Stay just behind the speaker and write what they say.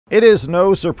It is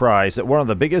no surprise that one of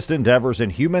the biggest endeavors in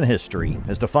human history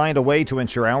is to find a way to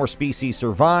ensure our species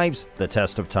survives the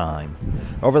test of time.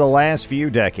 Over the last few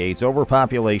decades,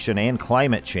 overpopulation and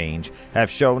climate change have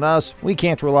shown us we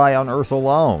can't rely on Earth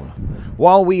alone.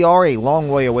 While we are a long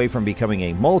way away from becoming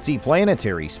a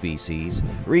multi-planetary species,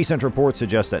 recent reports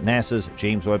suggest that NASA's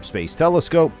James Webb Space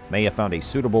Telescope may have found a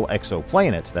suitable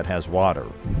exoplanet that has water.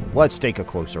 Let's take a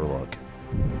closer look.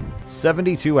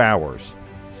 72 hours.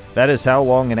 That is how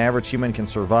long an average human can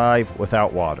survive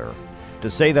without water. To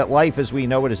say that life as we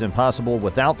know it is impossible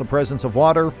without the presence of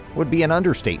water would be an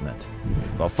understatement.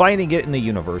 But finding it in the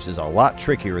universe is a lot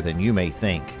trickier than you may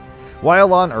think.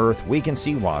 While on Earth, we can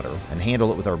see water and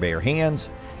handle it with our bare hands,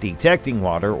 detecting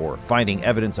water or finding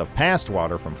evidence of past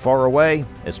water from far away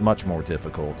is much more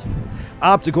difficult.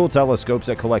 Optical telescopes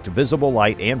that collect visible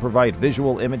light and provide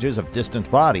visual images of distant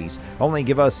bodies only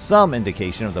give us some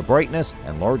indication of the brightness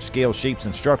and large-scale shapes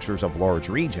and structures of large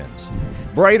regions.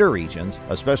 Brighter regions,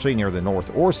 especially near the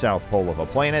north or south pole of a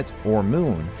planet or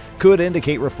moon, could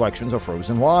indicate reflections of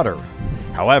frozen water.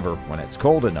 However, when it's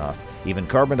cold enough, even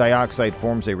carbon dioxide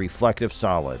forms a reflective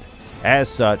solid. As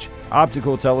such,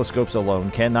 optical telescopes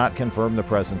alone cannot confirm the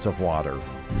presence of water.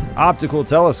 Optical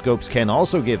telescopes can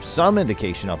also give some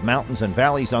indication of mountains and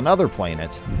valleys on other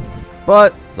planets,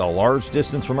 but the large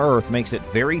distance from Earth makes it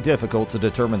very difficult to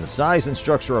determine the size and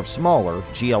structure of smaller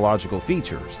geological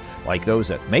features, like those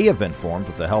that may have been formed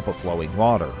with the help of flowing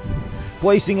water.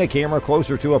 Placing a camera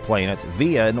closer to a planet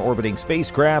via an orbiting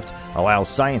spacecraft allows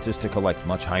scientists to collect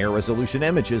much higher resolution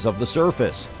images of the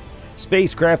surface.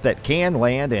 Spacecraft that can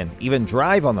land and even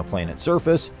drive on the planet's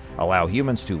surface allow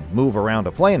humans to move around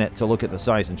a planet to look at the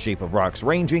size and shape of rocks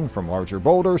ranging from larger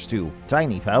boulders to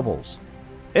tiny pebbles.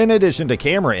 In addition to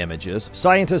camera images,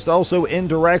 scientists also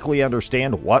indirectly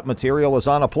understand what material is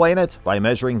on a planet by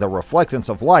measuring the reflectance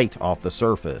of light off the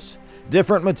surface.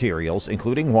 Different materials,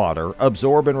 including water,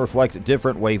 absorb and reflect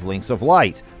different wavelengths of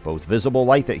light, both visible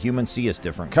light that humans see as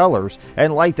different colors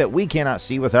and light that we cannot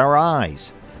see with our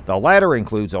eyes. The latter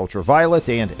includes ultraviolet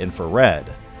and infrared.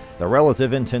 The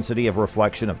relative intensity of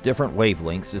reflection of different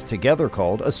wavelengths is together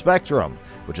called a spectrum,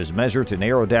 which is measured to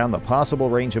narrow down the possible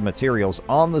range of materials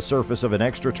on the surface of an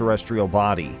extraterrestrial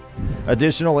body.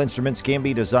 Additional instruments can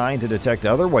be designed to detect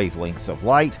other wavelengths of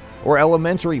light or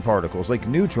elementary particles like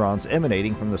neutrons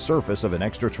emanating from the surface of an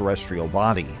extraterrestrial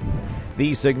body.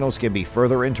 These signals can be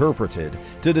further interpreted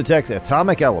to detect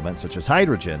atomic elements such as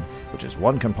hydrogen, which is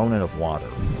one component of water.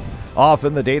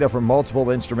 Often, the data from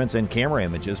multiple instruments and camera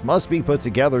images must be put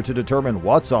together to determine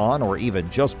what's on or even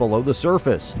just below the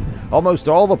surface. Almost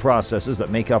all the processes that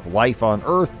make up life on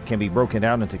Earth can be broken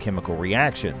down into chemical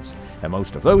reactions, and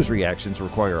most of those reactions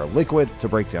require a liquid to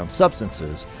break down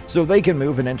substances so they can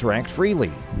move and interact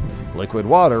freely. Liquid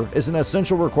water is an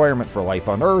essential requirement for life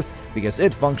on Earth because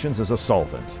it functions as a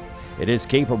solvent. It is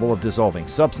capable of dissolving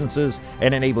substances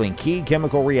and enabling key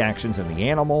chemical reactions in the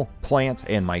animal, plant,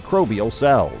 and microbial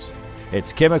cells.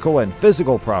 Its chemical and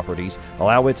physical properties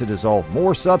allow it to dissolve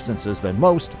more substances than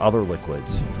most other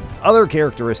liquids. Other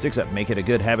characteristics that make it a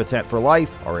good habitat for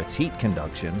life are its heat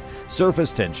conduction,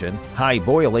 surface tension, high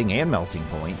boiling and melting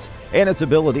points, and its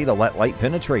ability to let light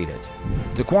penetrate it.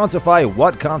 To quantify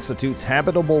what constitutes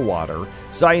habitable water,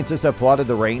 scientists have plotted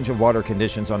the range of water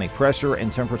conditions on a pressure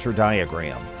and temperature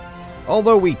diagram.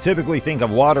 Although we typically think of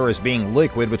water as being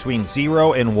liquid between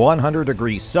 0 and 100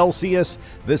 degrees Celsius,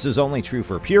 this is only true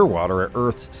for pure water at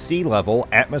Earth's sea level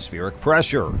atmospheric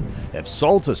pressure. If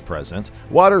salt is present,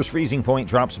 water's freezing point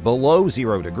drops below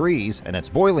 0 degrees and its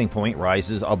boiling point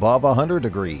rises above 100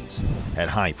 degrees. At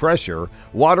high pressure,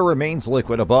 water remains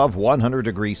liquid above 100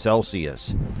 degrees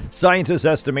Celsius. Scientists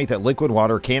estimate that liquid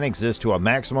water can exist to a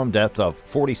maximum depth of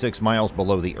 46 miles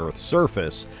below the Earth's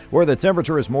surface, where the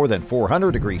temperature is more than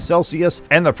 400 degrees Celsius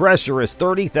and the pressure is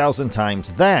 30,000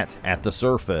 times that at the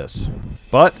surface.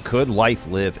 But could life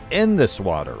live in this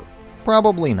water?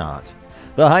 Probably not.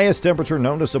 The highest temperature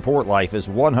known to support life is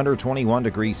 121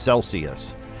 degrees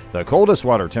Celsius. The coldest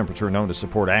water temperature known to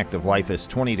support active life is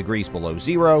 20 degrees below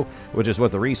zero, which is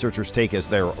what the researchers take as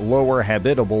their lower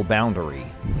habitable boundary.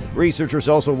 Researchers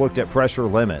also looked at pressure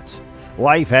limits.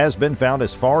 Life has been found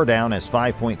as far down as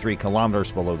 5.3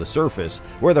 kilometers below the surface,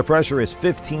 where the pressure is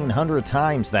 1,500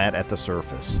 times that at the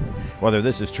surface. Whether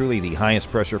this is truly the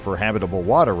highest pressure for habitable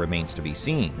water remains to be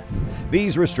seen.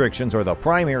 These restrictions are the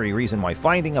primary reason why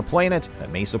finding a planet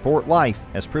that may support life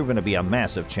has proven to be a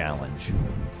massive challenge.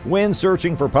 When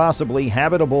searching for possibly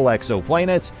habitable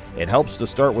exoplanets, it helps to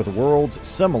start with worlds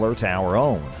similar to our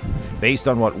own. Based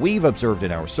on what we've observed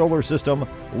in our solar system,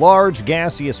 large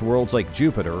gaseous worlds like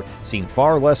Jupiter seem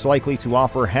far less likely to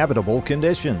offer habitable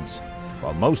conditions.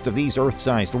 While most of these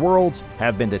Earth-sized worlds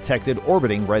have been detected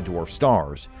orbiting red dwarf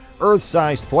stars,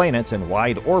 Earth-sized planets in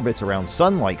wide orbits around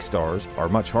Sun-like stars are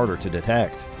much harder to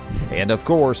detect. And of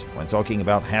course, when talking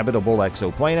about habitable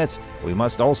exoplanets, we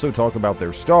must also talk about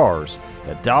their stars,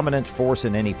 the dominant force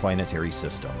in any planetary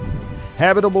system.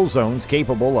 Habitable zones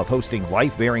capable of hosting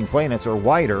life-bearing planets are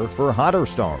wider for hotter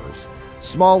stars.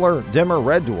 Smaller, dimmer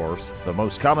red dwarfs, the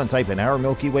most common type in our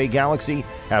Milky Way galaxy,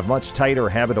 have much tighter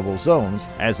habitable zones,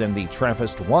 as in the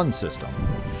TRAPPIST-1 system.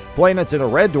 Planets in a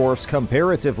red dwarf's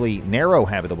comparatively narrow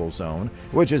habitable zone,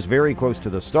 which is very close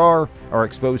to the star, are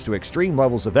exposed to extreme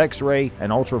levels of X-ray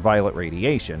and ultraviolet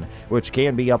radiation, which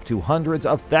can be up to hundreds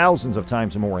of thousands of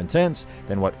times more intense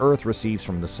than what Earth receives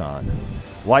from the Sun.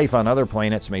 Life on other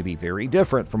planets may be very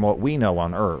different from what we know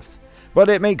on Earth. But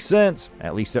it makes sense,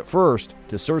 at least at first,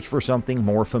 to search for something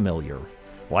more familiar.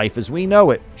 Life as we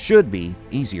know it should be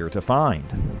easier to find.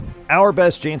 Our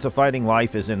best chance of finding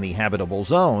life is in the habitable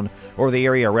zone, or the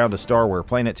area around a star where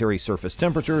planetary surface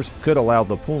temperatures could allow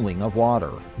the pooling of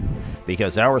water.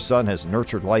 Because our Sun has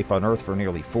nurtured life on Earth for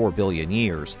nearly 4 billion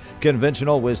years,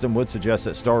 conventional wisdom would suggest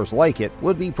that stars like it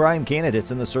would be prime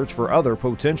candidates in the search for other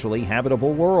potentially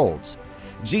habitable worlds.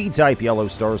 G-type yellow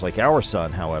stars like our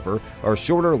Sun, however, are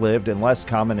shorter-lived and less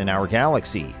common in our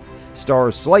galaxy.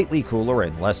 Stars slightly cooler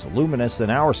and less luminous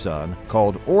than our Sun,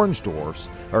 called orange dwarfs,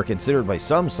 are considered by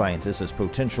some scientists as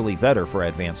potentially better for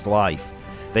advanced life.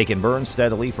 They can burn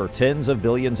steadily for tens of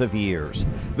billions of years.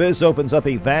 This opens up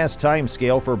a vast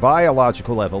timescale for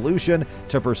biological evolution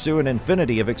to pursue an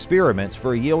infinity of experiments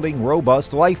for yielding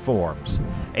robust life forms.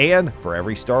 And for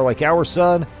every star like our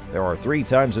Sun, there are 3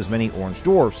 times as many orange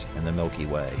dwarfs in the Milky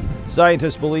Way.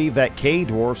 Scientists believe that K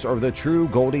dwarfs are the true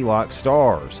Goldilocks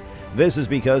stars. This is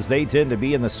because they tend to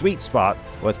be in the sweet spot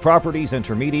with properties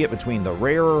intermediate between the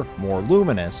rarer, more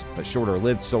luminous, but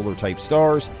shorter-lived solar-type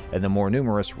stars and the more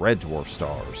numerous red dwarf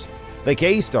stars. The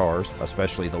K stars,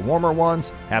 especially the warmer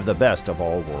ones, have the best of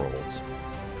all worlds.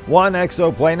 One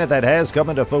exoplanet that has come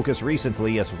into focus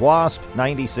recently is WASP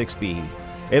 96b.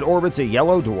 It orbits a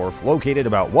yellow dwarf located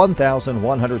about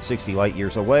 1,160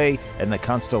 light-years away in the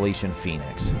constellation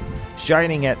Phoenix.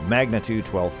 Shining at magnitude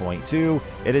 12.2,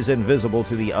 it is invisible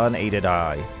to the unaided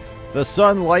eye. The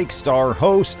Sun-like star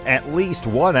hosts at least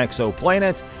one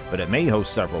exoplanet, but it may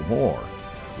host several more.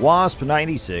 WASP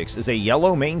 96 is a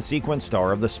yellow main sequence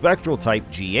star of the spectral type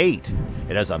G8.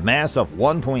 It has a mass of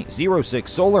 1.06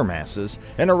 solar masses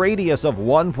and a radius of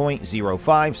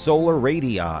 1.05 solar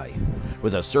radii.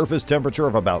 With a surface temperature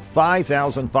of about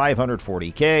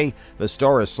 5,540 K, the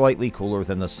star is slightly cooler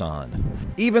than the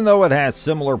Sun. Even though it has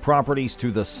similar properties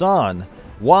to the Sun,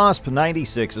 WASP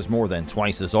 96 is more than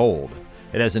twice as old.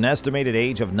 It has an estimated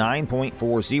age of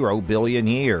 9.40 billion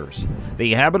years.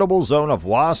 The habitable zone of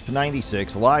WASP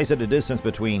 96 lies at a distance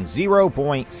between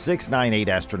 0.698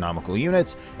 astronomical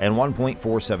units and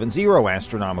 1.470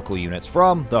 astronomical units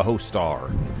from the host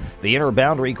star. The inner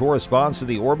boundary corresponds to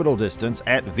the orbital distance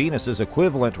at Venus's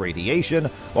equivalent radiation,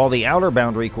 while the outer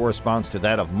boundary corresponds to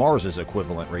that of Mars's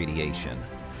equivalent radiation.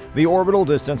 The orbital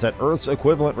distance at Earth's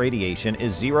equivalent radiation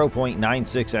is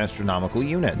 0.96 astronomical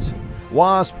units.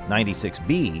 WASP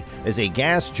 96b is a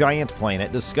gas giant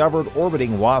planet discovered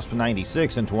orbiting WASP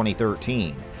 96 in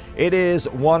 2013. It is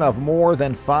one of more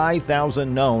than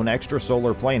 5,000 known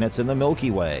extrasolar planets in the Milky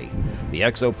Way. The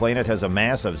exoplanet has a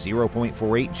mass of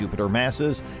 0.48 Jupiter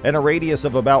masses and a radius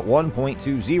of about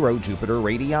 1.20 Jupiter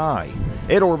radii.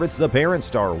 It orbits the parent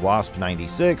star WASP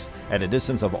 96 at a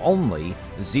distance of only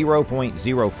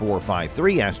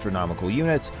 0.0453 astronomical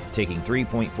units, taking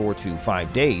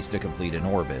 3.425 days to complete an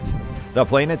orbit. The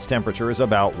planet's temperature is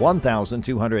about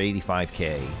 1,285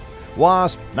 K.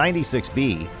 WASP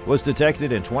 96b was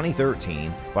detected in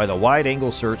 2013 by the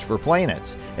Wide-Angle Search for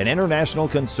Planets, an international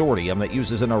consortium that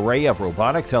uses an array of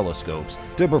robotic telescopes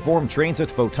to perform transit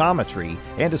photometry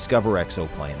and discover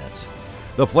exoplanets.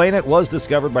 The planet was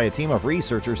discovered by a team of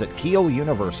researchers at Kiel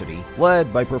University,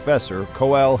 led by Professor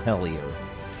Coel Hellier.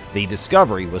 The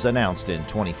discovery was announced in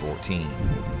 2014.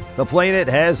 The planet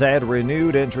has had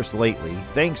renewed interest lately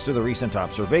thanks to the recent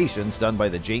observations done by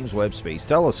the James Webb Space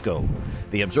Telescope.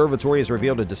 The observatory has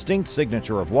revealed a distinct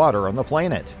signature of water on the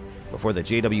planet. Before the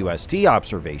JWST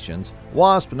observations,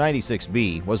 WASP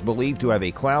 96b was believed to have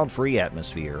a cloud-free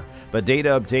atmosphere, but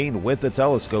data obtained with the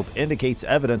telescope indicates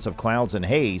evidence of clouds and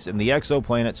haze in the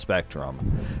exoplanet spectrum.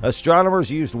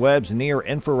 Astronomers used Webb's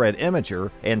near-infrared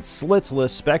imager and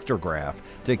slitless spectrograph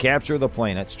to capture the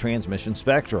planet's transmission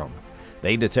spectrum.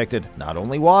 They detected not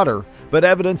only water, but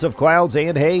evidence of clouds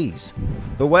and haze.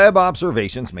 The Webb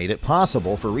observations made it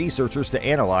possible for researchers to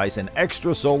analyze an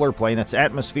extrasolar planet's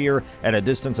atmosphere at a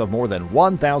distance of more than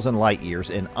 1,000 light-years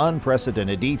in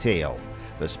unprecedented detail.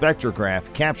 The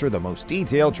spectrograph captured the most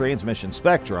detailed transmission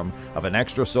spectrum of an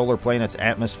extrasolar planet's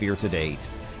atmosphere to date.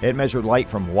 It measured light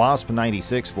from WASP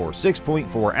 96 for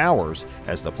 6.4 hours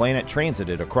as the planet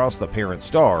transited across the parent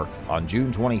star on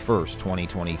June 21,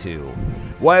 2022.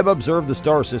 Webb observed the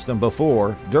star system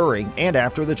before, during, and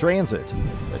after the transit.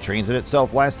 The transit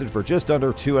itself lasted for just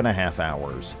under 2.5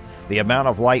 hours. The amount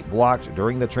of light blocked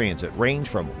during the transit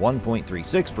ranged from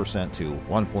 1.36% to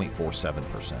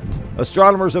 1.47%.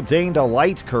 Astronomers obtained a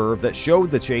light curve that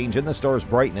showed the change in the star's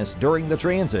brightness during the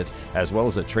transit, as well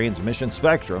as a transmission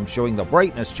spectrum showing the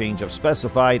brightness change of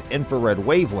specified infrared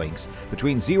wavelengths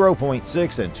between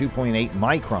 0.6 and 2.8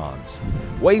 microns.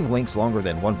 Wavelengths longer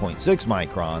than 1.6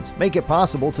 microns make it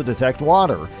possible to detect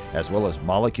water, as well as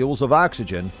molecules of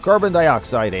oxygen, carbon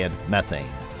dioxide, and methane.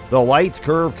 The light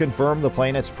curve confirmed the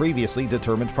planet's previously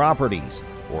determined properties,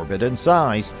 orbit and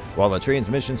size, while the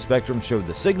transmission spectrum showed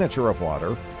the signature of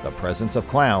water, the presence of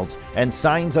clouds, and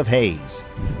signs of haze.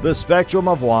 The spectrum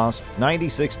of WASP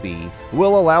 96b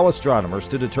will allow astronomers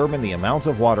to determine the amount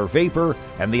of water vapor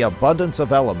and the abundance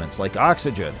of elements like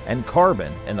oxygen and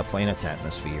carbon in the planet's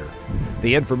atmosphere.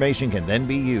 The information can then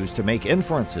be used to make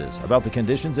inferences about the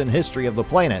conditions and history of the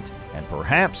planet, and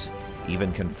perhaps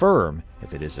even confirm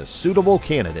if it is a suitable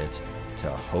candidate to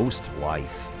host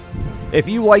life. If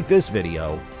you like this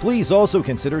video, please also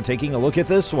consider taking a look at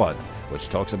this one, which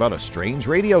talks about a strange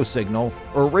radio signal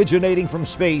originating from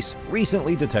space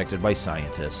recently detected by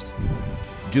scientists.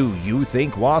 Do you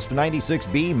think WASP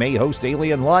 96b may host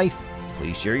alien life?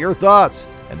 Please share your thoughts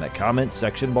in the comments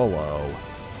section below.